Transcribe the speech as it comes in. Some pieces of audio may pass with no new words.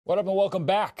What up and welcome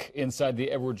back inside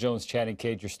the Edward Jones chatting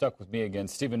cage. You're stuck with me again,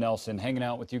 Stephen Nelson, hanging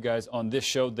out with you guys on this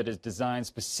show that is designed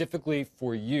specifically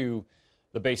for you,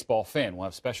 the baseball fan. We'll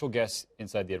have special guests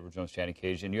inside the Edward Jones chatting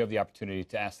cage, and you have the opportunity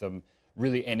to ask them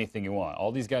really anything you want.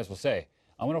 All these guys will say,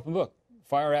 I'm an open book.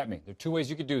 Fire at me. There are two ways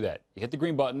you could do that. You hit the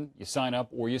green button, you sign up,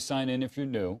 or you sign in if you're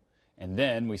new, and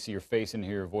then we see your face and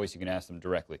hear your voice. You can ask them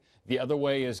directly. The other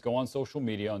way is go on social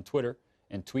media, on Twitter,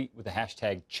 and tweet with the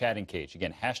hashtag chatting cage.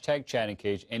 Again, hashtag chatting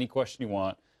cage. Any question you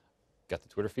want. Got the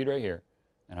Twitter feed right here,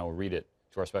 and I will read it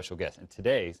to our special guest. And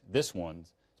this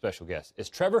one's special guest is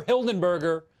Trevor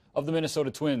Hildenberger of the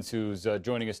Minnesota Twins, who's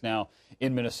joining us now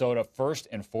in Minnesota. First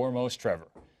and foremost, Trevor,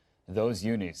 those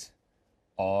unis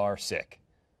are sick.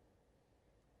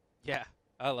 Yeah,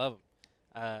 I love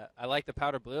them. I like the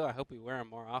powder blue. I hope we wear them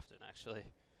more often, actually.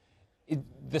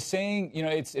 The saying,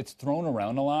 it's thrown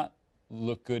around a lot.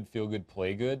 Look good, feel good,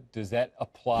 play good. Does that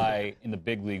apply in the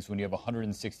big leagues when you have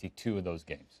 162 of those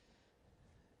games?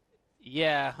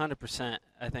 Yeah, 100%.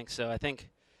 I think so. I think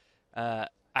I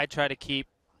try to keep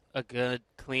a good,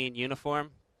 clean uniform.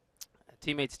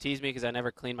 Teammates tease me because I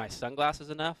never clean my sunglasses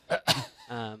enough.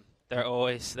 They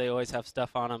always have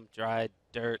stuff on them, dried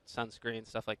dirt, sunscreen,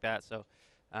 stuff like that. So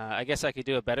I guess I could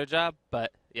do a better job.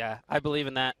 But, yeah, I believe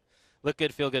in that. Look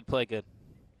good, feel good, play good.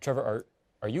 Trevor,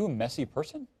 are you a messy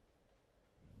person?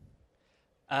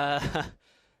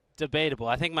 Debatable.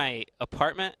 I think my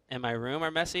apartment and my room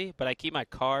are messy, but I keep my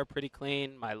car pretty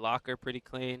clean, my locker pretty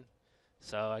clean.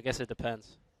 So I guess it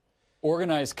depends.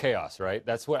 Organized chaos, right?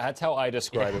 That's how I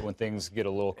describe it when things get a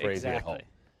little crazy at home.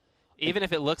 Even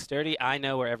if it looks dirty, I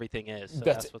know where everything is. So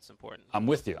that's what's important. I'm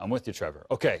with you, Trevor.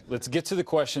 Okay, let's get to the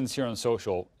questions here on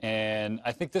social, and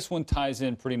I think this one ties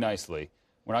in pretty nicely.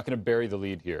 We're not going to bury the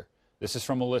lead here. This is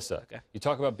from Melissa. Okay. You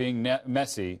talk about being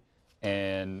messy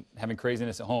and having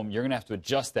craziness at home. You're going to have to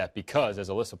adjust that because, as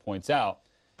Alyssa points out,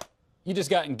 you just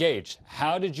got engaged.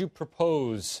 How did you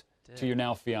propose to your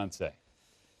now fiance?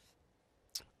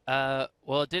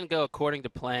 Well, it didn't go according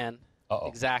to plan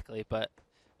exactly, but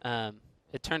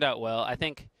it turned out well. I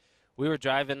think we were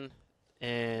driving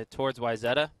towards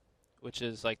Wayzata, which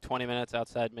is like 20 minutes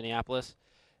outside Minneapolis,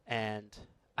 and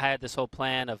I had this whole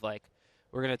plan of like,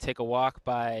 we're going to take a walk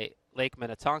by Lake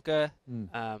Minnetonka,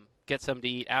 get something to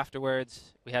eat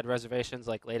afterwards. We had reservations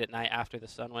like late at night after the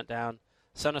sun went down.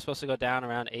 Sun was supposed to go down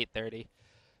around 8:30.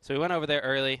 So we went over there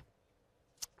early.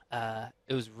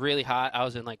 It was really hot. I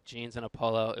was in like jeans and a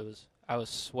polo. I was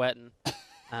sweating.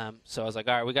 So I was like,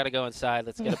 all right, we got to go inside.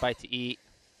 Let's get a bite to eat.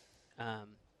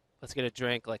 Let's get a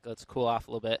drink. Like, let's cool off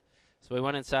a little bit. So we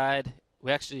went inside.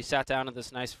 We actually sat down at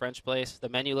this nice French place. The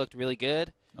menu looked really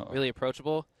good, really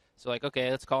approachable. So like, okay,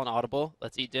 let's call an audible.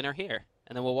 Let's eat dinner here.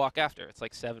 And then we'll walk after. It's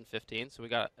like 7:15, so we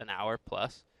got an hour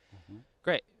plus.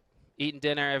 Great. Eating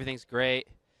dinner, everything's great.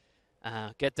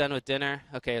 Get done with dinner.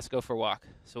 Okay, let's go for a walk.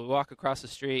 So we walk across the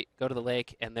street, go to the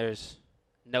lake, and there's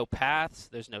no paths,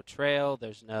 there's no trail,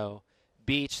 there's no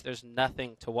beach, there's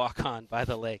nothing to walk on by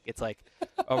the lake. It's like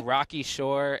a rocky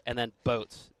shore and then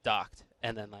boats docked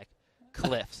and then like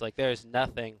cliffs. Like there's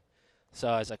nothing. So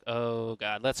I was like, oh,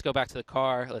 God, let's go back to the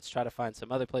car. Let's try to find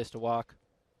some other place to walk.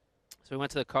 So we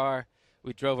went to the car.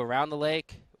 We drove around the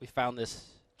lake. We found this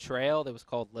trail that was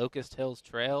called Locust Hills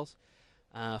Trails.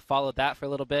 Followed that for a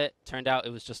little bit. Turned out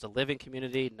it was just a living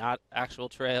community, not actual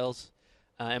trails.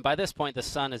 And by this point, the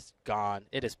sun is gone.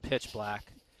 It is pitch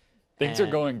black. Things are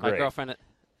going great.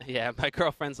 My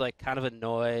girlfriend's like kind of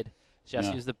annoyed. She has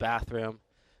to use the bathroom.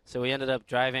 So we ended up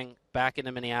driving back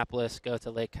into Minneapolis, go to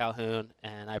Lake Calhoun,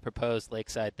 and I proposed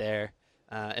lakeside there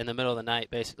in the middle of the night,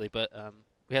 basically. But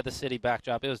we had the city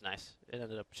backdrop. It was nice. It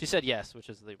ended up. She said yes, which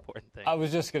is the important thing. I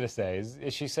was just going to say,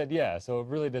 she said yes, so it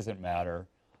really doesn't matter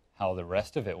how the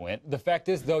rest of it went. The fact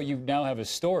is, though, you now have a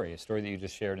story that you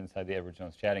just shared inside the Edward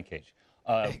Jones chatting cage.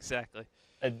 Exactly.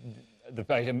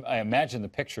 I imagine the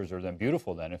pictures are then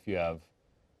beautiful then if you have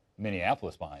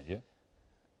Minneapolis behind you.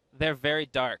 They're very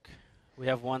dark. We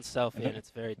have one selfie, and it's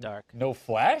very dark. No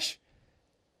flash?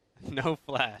 No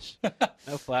flash.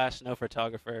 No flash, no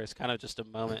photographer. It's kind of just a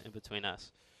moment in between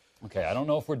us. Okay, I don't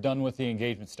know if we're done with the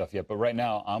engagement stuff yet, but right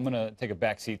now I'm going to take a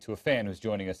back seat to a fan who's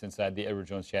joining us inside the Edward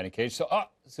Jones chatting cage. So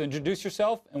introduce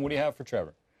yourself, and what do you have for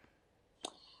Trevor?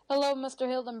 Hello, Mr.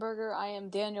 Hildenberger. I am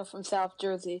Daniel from South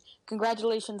Jersey.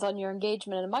 Congratulations on your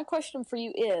engagement. And my question for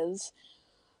you is,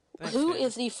 who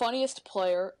is the funniest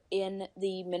player in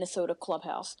the Minnesota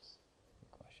clubhouse?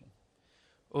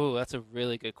 Oh, that's a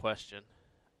really good question.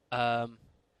 I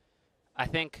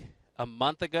think a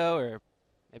month ago, or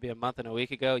maybe a month and a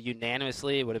week ago,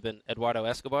 unanimously it would have been Eduardo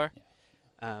Escobar.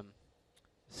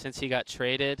 Since he got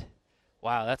traded,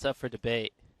 wow, that's up for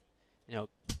debate.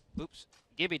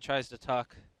 Gibby tries to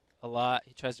talk a lot.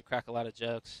 He tries to crack a lot of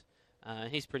jokes.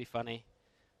 He's pretty funny.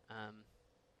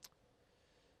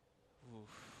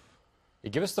 You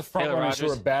give us the front runners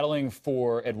who are battling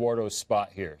for Eduardo's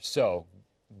spot here. So,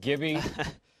 Gibby.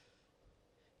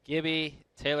 Gibby,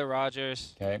 Taylor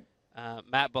Rogers, okay.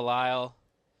 Matt Belisle.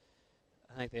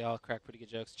 I think they all crack pretty good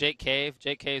jokes. Jake Cave.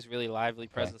 Jake Cave's really lively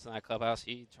presence in that clubhouse.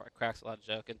 He cracks a lot of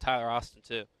jokes. And Tyler Austin,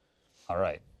 too. All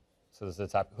right. So this is the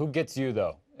top. Who gets you,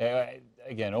 though?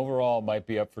 Again, overall might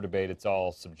be up for debate. It's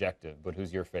all subjective. But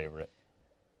who's your favorite?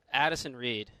 Addison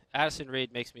Reed. Addison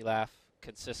Reed makes me laugh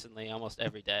consistently almost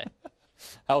every day.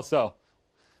 How so?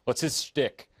 What's his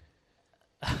shtick?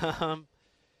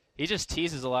 He just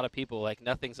teases a lot of people. Like,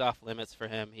 nothing's off limits for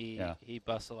him. He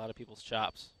busts a lot of people's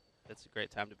chops. It's a great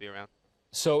time to be around.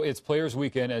 So it's Players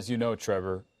Weekend, as you know,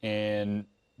 Trevor, and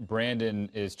Brandon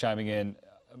is chiming in.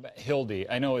 Hildy,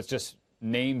 I know it's just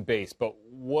name-based, but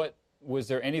was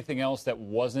there anything else that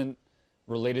wasn't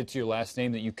related to your last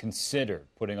name that you considered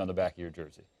putting on the back of your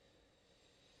jersey?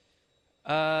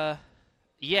 Yeah,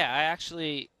 I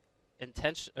actually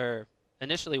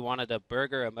initially wanted a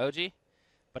burger emoji,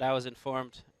 but I was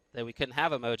informed that we couldn't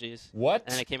have emojis. What?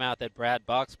 And it came out that Brad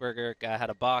Boxberger had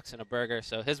a box and a burger,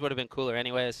 so his would have been cooler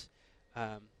anyways.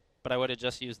 But I would have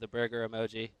just used the burger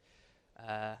emoji.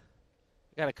 I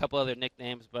got a couple other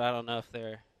nicknames, but I don't know if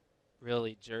they're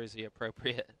really jersey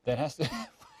appropriate. That has to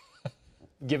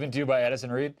given to you by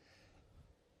Addison Reed?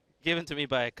 Given to me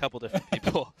by a couple different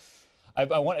people.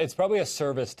 It's probably a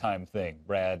service time thing,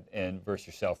 Brad, and versus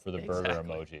yourself for the burger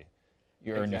emoji.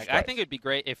 You earn your stripes. I think it'd be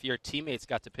great if your teammates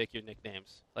got to pick your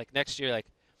nicknames. Like next year, like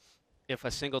if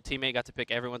a single teammate got to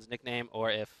pick everyone's nickname,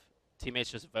 or if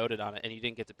teammates just voted on it and you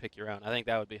didn't get to pick your own. I think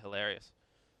that would be hilarious.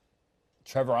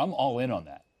 Trevor, I'm all in on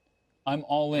that. I'm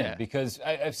all in because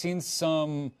I've seen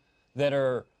some that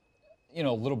are, a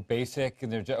little basic,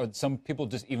 and some people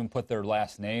just even put their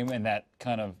last name, and that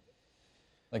kind of,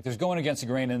 like, there's going against the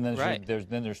grain, and then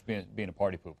there's being a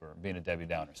party pooper, being a Debbie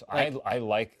Downer. So I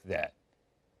like that.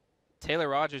 Taylor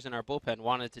Rogers in our bullpen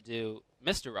wanted to do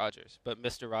Mr. Rogers, but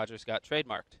Mr. Rogers got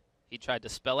trademarked. He tried to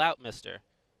spell out Mr.,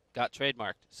 got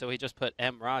trademarked. So he just put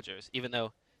M. Rogers, even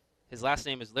though his last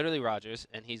name is literally Rogers,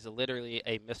 and he's literally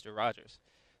a Mr. Rogers.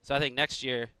 So I think next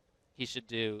year he should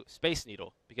do Space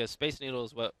Needle, because Space Needle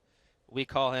is what we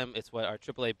call him. It's what our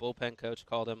AAA bullpen coach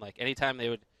called him. Like, anytime they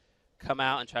would come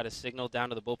out and try to signal down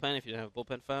to the bullpen, if you don't have a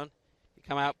bullpen phone, he'd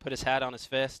come out, put his hat on his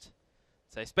fist,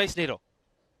 say, Space Needle,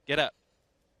 get up.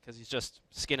 Because he's just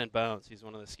skin and bones. He's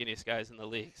one of the skinniest guys in the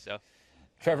league. So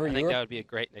Trevor, I think that would be a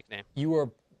great nickname. You are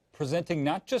presenting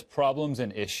not just problems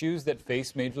and issues that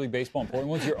face Major League Baseball, important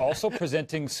ones. You're also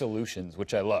presenting solutions,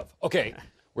 which I love. Okay,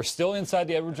 we're still inside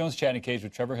the Edward Jones chatting cage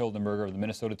with Trevor Hildenberger of the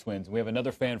Minnesota Twins. We have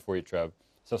another fan for you, Trev.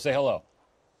 So say hello.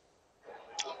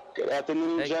 Good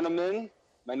afternoon, gentlemen.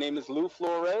 My name is Lou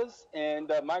Flores,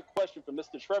 and my question for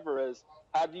Mr. Trevor is,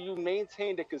 how do you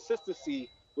maintain the consistency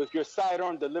with your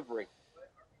sidearm delivery?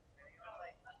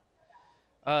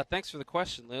 Thanks for the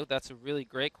question, Lou. That's a really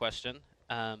great question.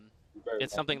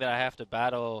 It's something that I have to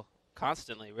battle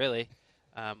constantly, really.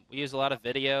 We use a lot of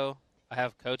video. I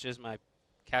have coaches, my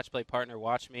catch play partner,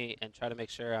 watch me and try to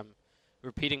make sure I'm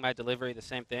repeating my delivery the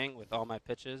same thing with all my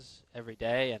pitches every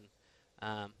day.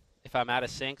 And if I'm out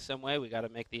of sync some way, we got to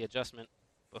make the adjustment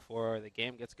before the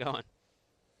game gets going.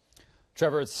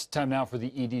 Trevor, it's time now for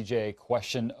the EDJ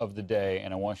question of the day,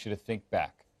 and I want you to think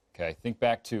back. Okay, think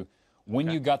back to when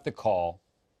you got the call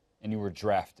and you were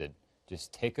drafted.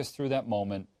 Just take us through that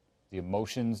moment, the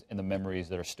emotions and the memories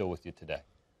that are still with you today.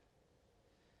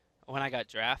 When I got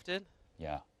drafted?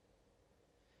 Yeah.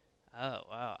 Oh,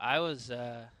 wow. I was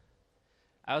at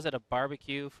a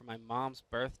barbecue for my mom's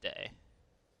birthday,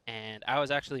 and I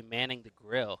was actually manning the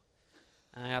grill.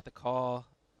 And I got the call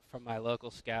from my local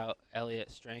scout, Elliot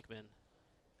Strankman,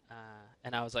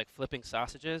 and I was, like, flipping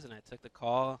sausages, and I took the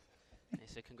call, and he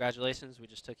said, "Congratulations, we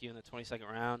just took you in the 22nd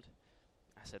round."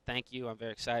 I said, "Thank you, I'm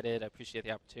very excited, I appreciate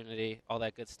the opportunity," all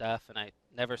that good stuff, and I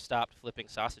never stopped flipping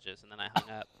sausages, and then I hung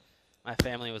up. My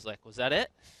family was like, "Was that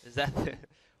it?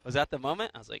 Was that the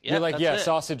moment?" I was like, "Yeah." You're like, that's "Yeah, it.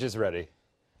 sausage is ready."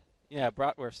 Yeah,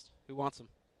 bratwurst. Who wants them?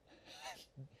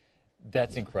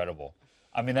 That's incredible.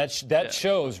 I mean, that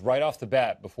shows right off the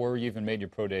bat, before you even made your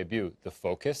pro debut, the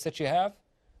focus that you have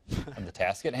on the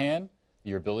task at hand,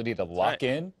 your ability to lock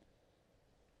in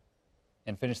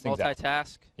and finish things out.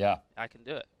 Multitask. Yeah. I can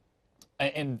do it.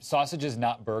 And sausages,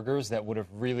 not burgers, that would have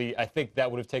really, I think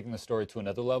that would have taken the story to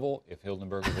another level if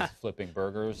Hildenberger was flipping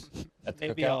burgers at the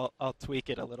Maybe cookout. I'll tweak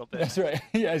it a little bit. That's right.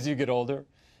 Yeah, as you get older.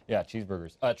 Yeah,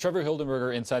 cheeseburgers. Trevor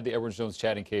Hildenberger inside the Edward Jones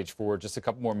chatting cage for just a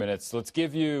couple more minutes. Let's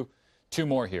give you two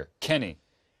more here. Kenny,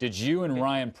 did you and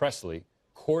Ryan Presley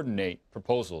coordinate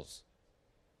proposals?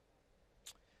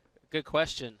 Good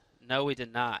question. No, we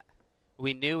did not.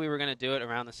 We knew we were going to do it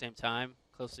around the same time,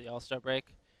 close to the All-Star break.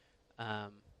 I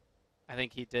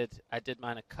think he did. I did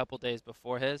mine a couple days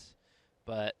before his,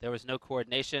 but there was no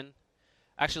coordination.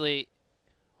 Actually,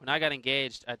 when I got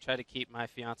engaged, I tried to keep my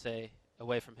fiance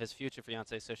away from his future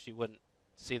fiance so she wouldn't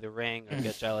see the ring or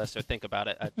get jealous or think about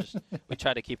it. We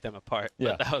tried to keep them apart.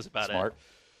 Yeah, but that was about smart. it.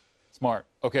 Smart.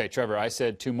 Okay, Trevor, I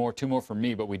said two more for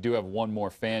me, but we do have one more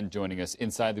fan joining us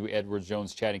inside the Edward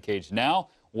Jones chatting cage now.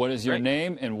 What is your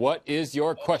name and what is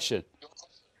your question?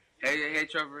 Hey,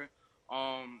 Trevor.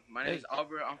 My name is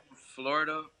Albert. I'm from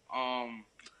Florida.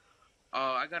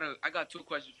 I got two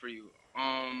questions for you.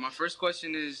 My first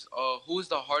question is, who's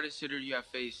the hardest hitter you have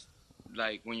faced,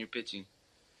 like when you're pitching?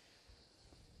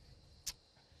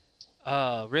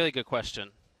 Really good question.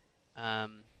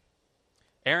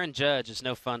 Aaron Judge is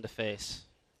no fun to face.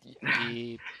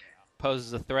 He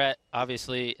poses a threat,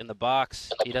 obviously, in the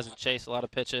box. He doesn't chase a lot of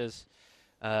pitches.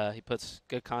 He puts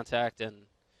good contact, and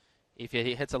if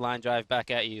he hits a line drive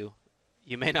back at you,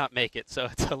 you may not make it. So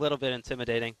it's a little bit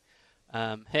intimidating.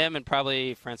 Him and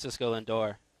probably Francisco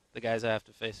Lindor, the guys I have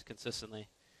to face consistently,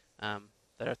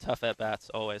 that are tough at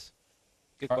bats always.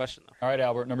 Good question, though. All right,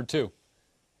 Albert, number two.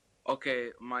 Okay,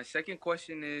 my second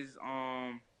question is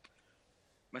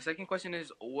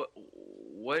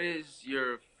what is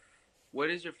your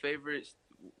favorite,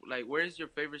 like, where is your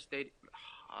favorite state?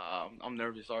 I'm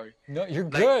nervous, sorry. No, you're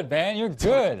good, man. You're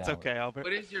good. It's okay, Albert.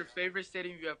 What is your favorite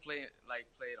stadium you have played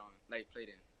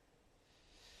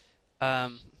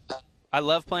in? I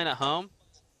love playing at home.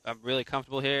 I'm really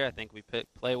comfortable here. I think we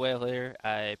play well here.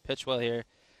 I pitch well here.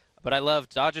 But I love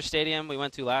Dodger Stadium we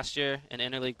went to last year in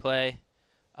interleague play.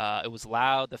 It was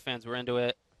loud. The fans were into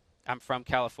it. I'm from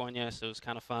California, so it was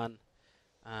kind of fun.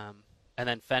 And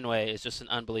then Fenway is just an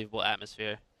unbelievable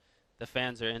atmosphere. The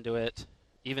fans are into it.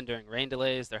 Even during rain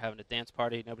delays, they're having a dance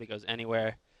party. Nobody goes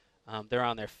anywhere. They're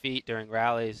on their feet during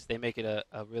rallies. They make it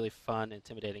a really fun,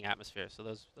 intimidating atmosphere. So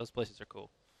those places are cool.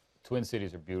 Twin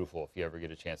Cities are beautiful if you ever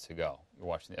get a chance to go. You're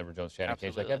watching the Edward Jones chatting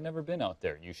cage. Like, I've never been out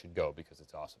there. You should go because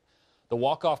it's awesome. The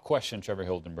walk-off question, Trevor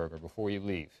Hildenberger, before you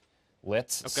leave.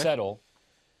 Let's settle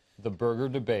the burger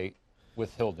debate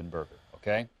with Hildenberger,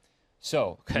 okay?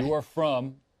 So,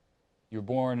 you're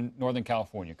born in Northern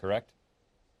California, correct?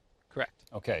 Correct.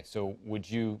 Okay, so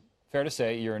fair to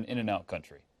say you're an In-N-Out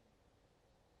country?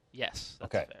 Yes,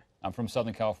 that's fair. I'm from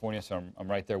Southern California, so I'm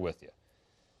right there with you.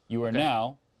 You are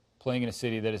now playing in a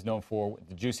city that is known for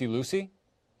the Juicy Lucy.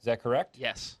 Is that correct?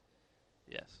 Yes.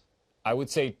 Yes. I would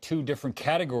say two different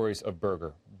categories of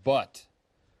burger, but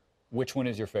which one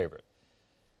is your favorite?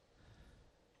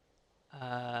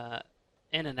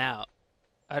 In-N-Out.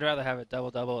 I'd rather have a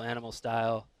double-double animal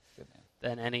style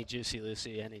than any Juicy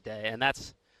Lucy any day. And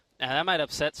that might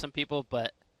upset some people,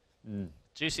 but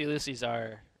Juicy Lucy's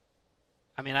are...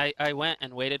 I mean, I went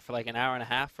and waited for like an hour and a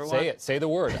half for one. Say it. Say the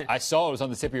word. I saw it was on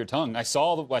the tip of your tongue. I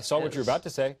saw what you were about to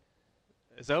say.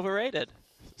 It's overrated.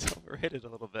 It's overrated a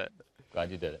little bit.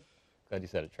 Glad you did it. Glad you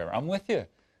said it, Trevor. I'm with you.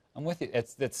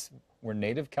 We're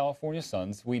native California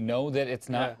sons. We know that it's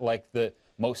not like the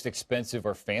most expensive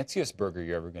or fanciest burger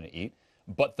you're ever going to eat,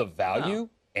 but the value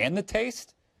and the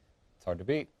taste, it's hard to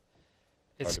beat.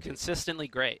 It's consistently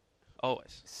great,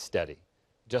 always. Steady.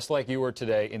 Just like you were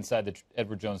today inside the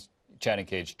Edward Jones chatting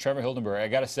cage. Trevor Hildenberger, I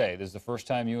got to say, this is the first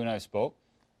time you and I spoke.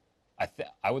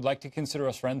 I would like to consider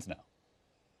us friends now.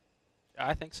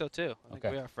 I think so, too. I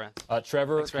think we are friends.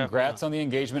 Trevor, congrats on the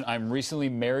engagement. I'm recently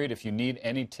married. If you need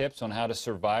any tips on how to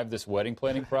survive this wedding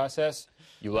planning process,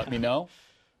 you let me know.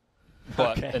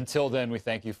 But until then, we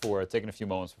thank you for taking a few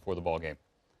moments before the ball game.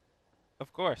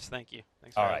 Of course. Thank you.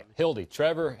 Thanks for having me. Hildy.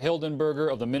 Trevor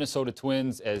Hildenberger of the Minnesota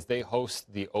Twins as they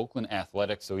host the Oakland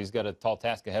Athletics. So he's got a tall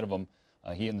task ahead of him.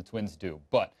 He and the Twins do.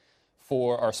 But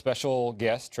for our special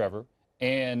guests, Trevor,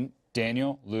 and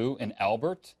Daniel, Lou, and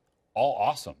Albert, all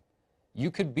awesome. You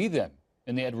could be them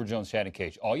in the Edward Jones chatting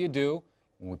cage. All you do,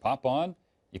 when we pop on,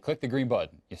 you click the green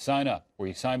button, you sign up, or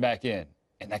you sign back in,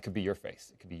 and that could be your face.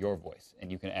 It could be your voice,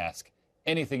 and you can ask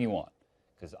anything you want,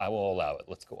 because I will allow it.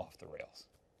 Let's go off the rails.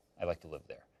 I like to live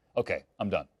there. Okay, I'm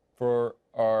done. For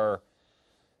our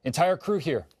entire crew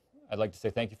here, I'd like to say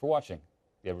thank you for watching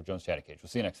the Edward Jones chatting cage. We'll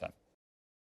see you next time.